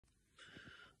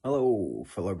Hello,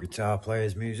 fellow guitar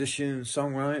players, musicians,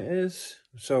 songwriters.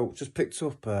 So, just picked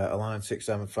up a Line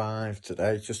 675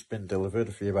 today. It's just been delivered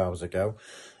a few hours ago.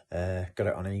 Got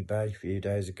it on eBay a few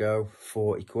days ago.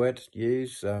 40 quid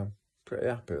used, so pretty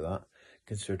happy with that.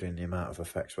 Considering the amount of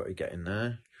effects what you get in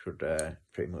there. Should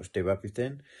pretty much do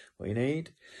everything what you need.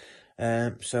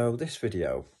 So this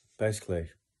video,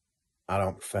 basically, I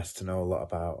don't profess to know a lot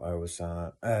about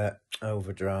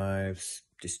overdrives,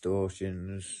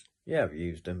 distortions. Yeah, I've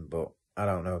used them, but I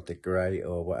don't know if they're great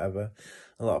or whatever.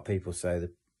 A lot of people say that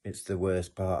it's the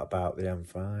worst part about the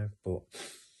M5, but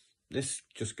this is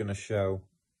just going to show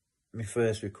my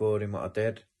first recording, what I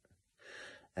did.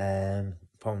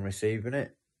 Upon receiving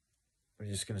it, we're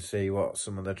just going to see what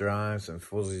some of the drives and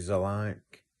fuzzies are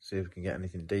like, see if we can get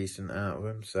anything decent out of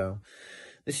them. So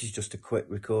this is just a quick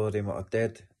recording, what I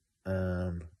did.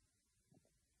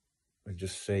 We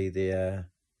just see the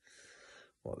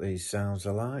what these sounds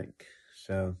are like.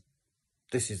 So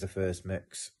this is the first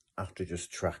mix after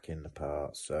just tracking the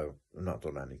parts, so I've not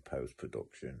done any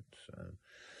post-production, so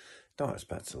don't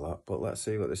expect a lot, but let's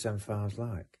see what this M5's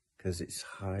like, because it's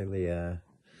highly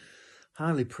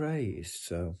praised,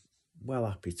 so well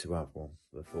happy to have one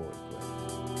for the 40 quid.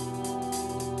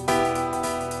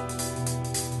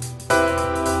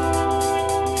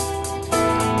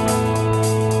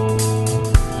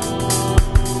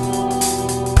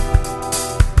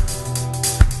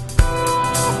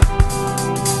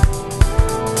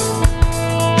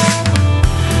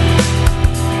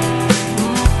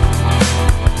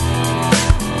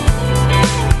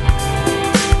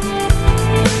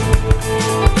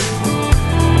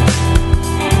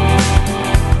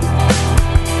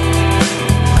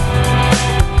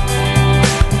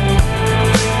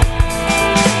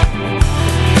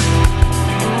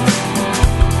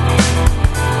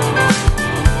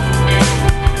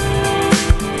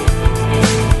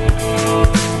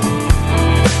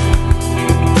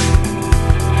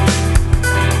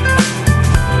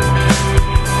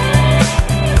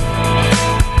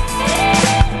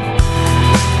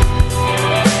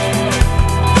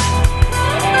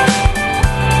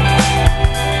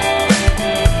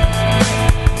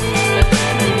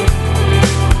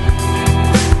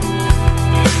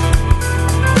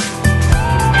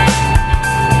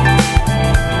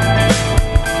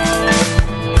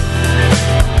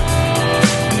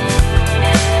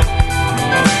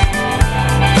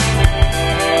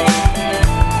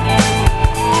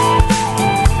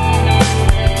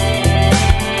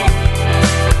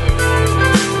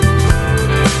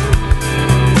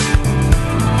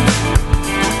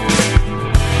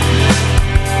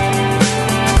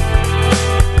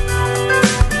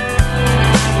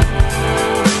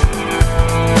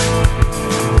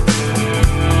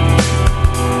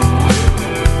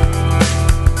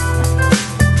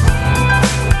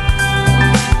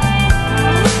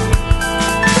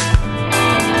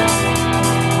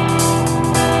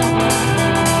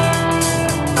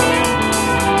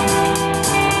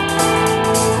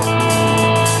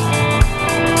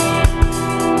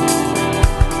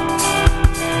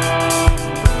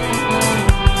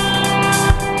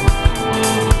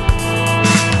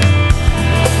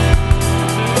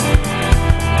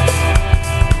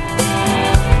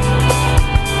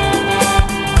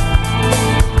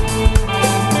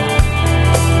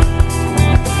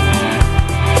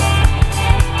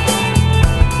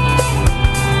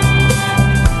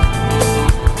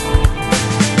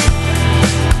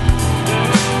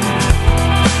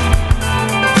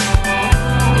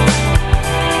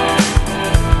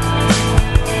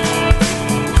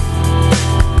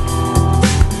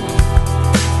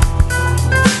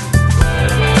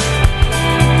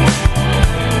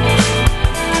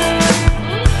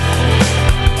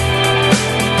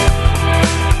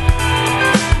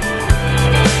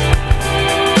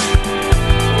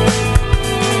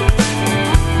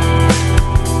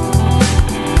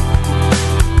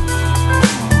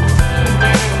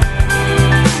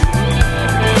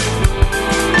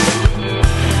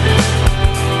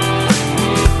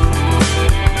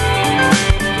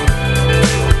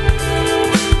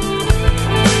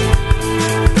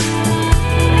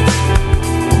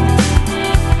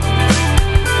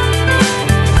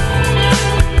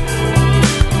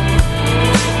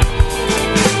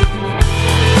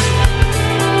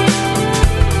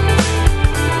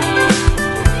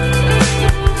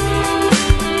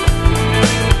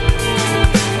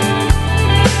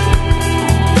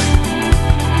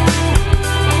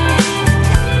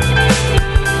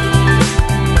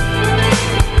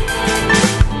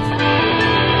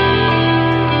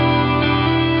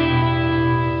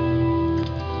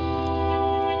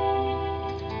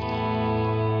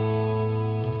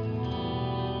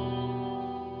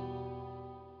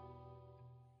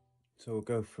 So we'll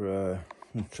go for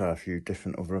we'll try a few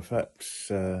different other effects.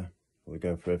 We'll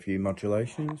go for a few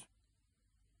modulations.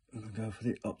 We'll go for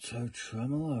the otta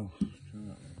tremolo.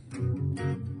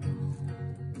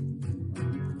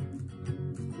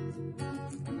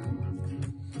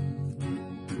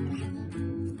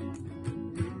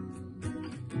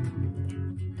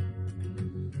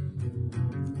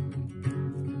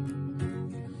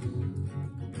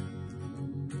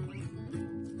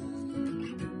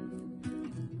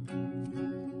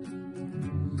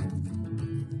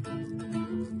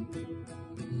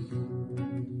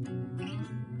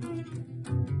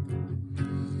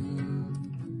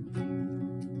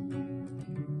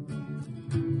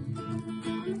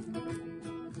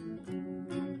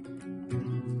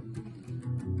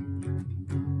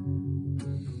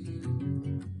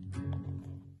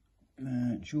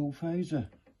 Dual phaser,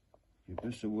 give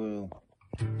this a whirl.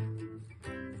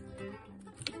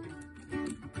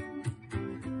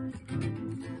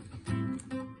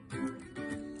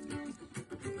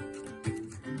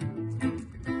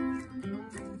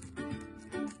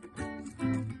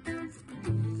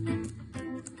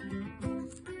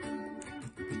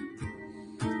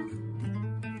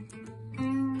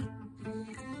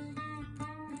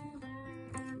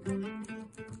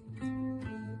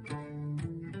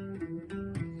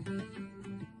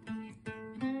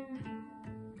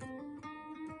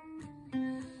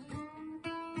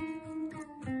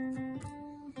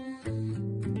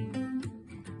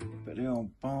 The old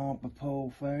barber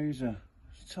pole phaser.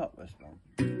 Let's top this one.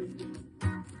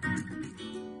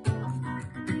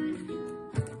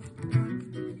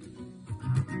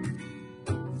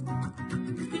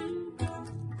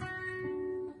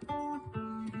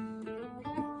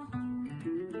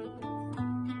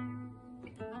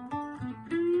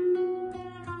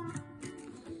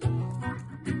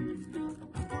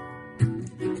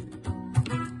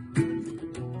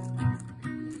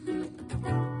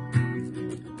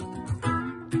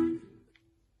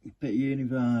 Bit uni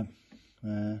vibe.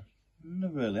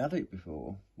 Never really had it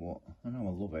before, but I know I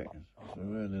love it. It's a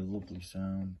really lovely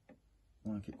sound. I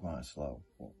like it quite slow.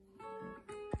 But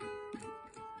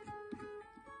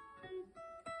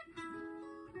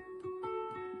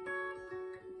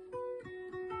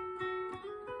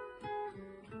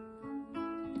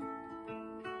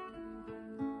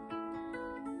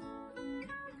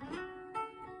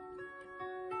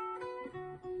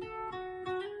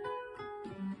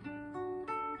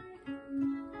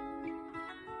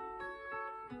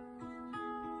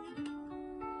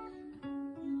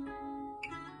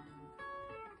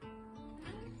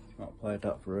not played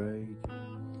that for ages.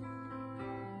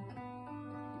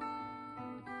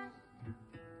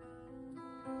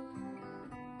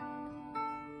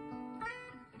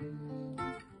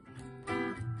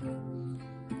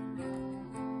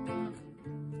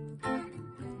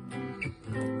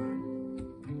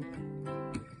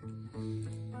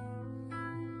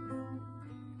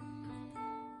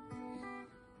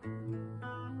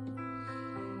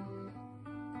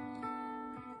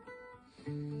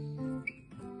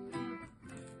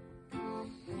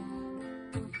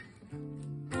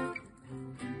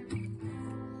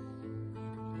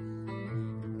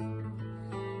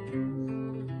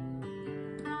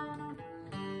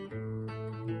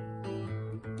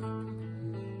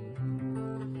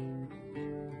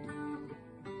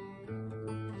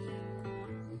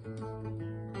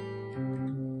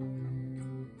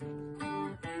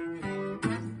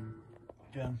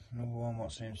 Again, another one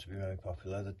what seems to be very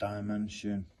popular, the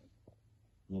Dimension.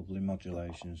 Lovely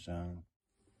modulation sound.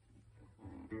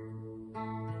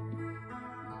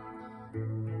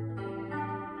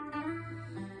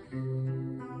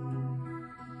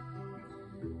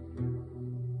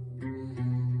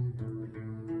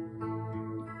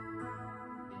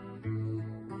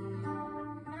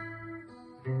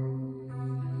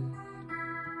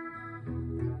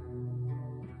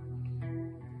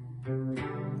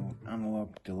 Analog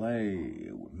delay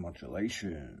with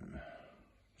modulation.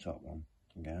 Top one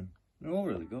again. They're all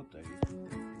really good, these.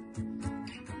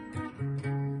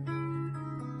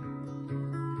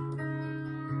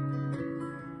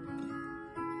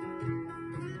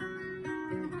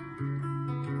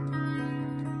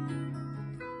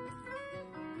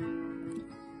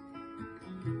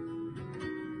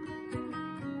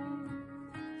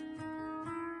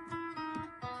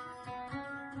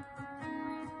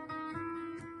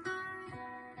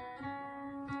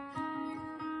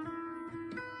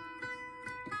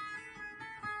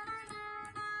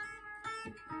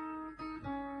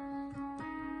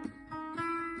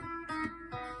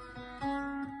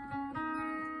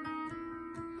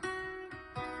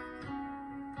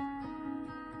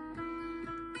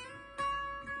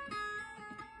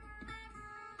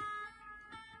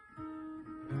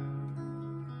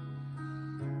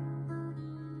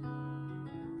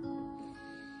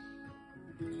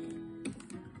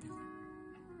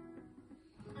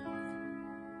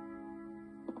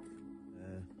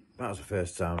 That was the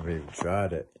first time I've even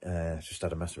tried it. Just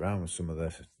had a mess around with some of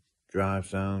the drive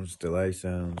sounds, delay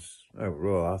sounds.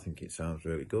 Overall, I think it sounds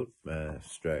really good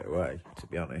straight away, to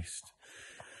be honest.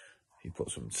 If you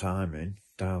put some time in,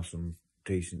 dial some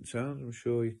decent sounds, I'm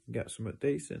sure you can get something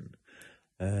decent.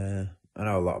 I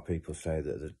know a lot of people say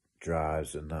that the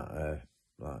drives and that are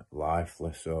like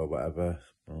lifeless or whatever,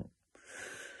 but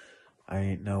I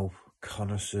ain't no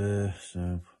connoisseur,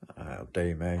 so that'll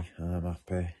do me. I'm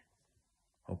happy.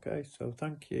 Okay, so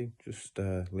thank you. Just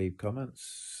leave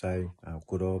comments, say how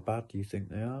good or bad you think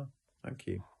they are. Thank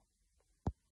you.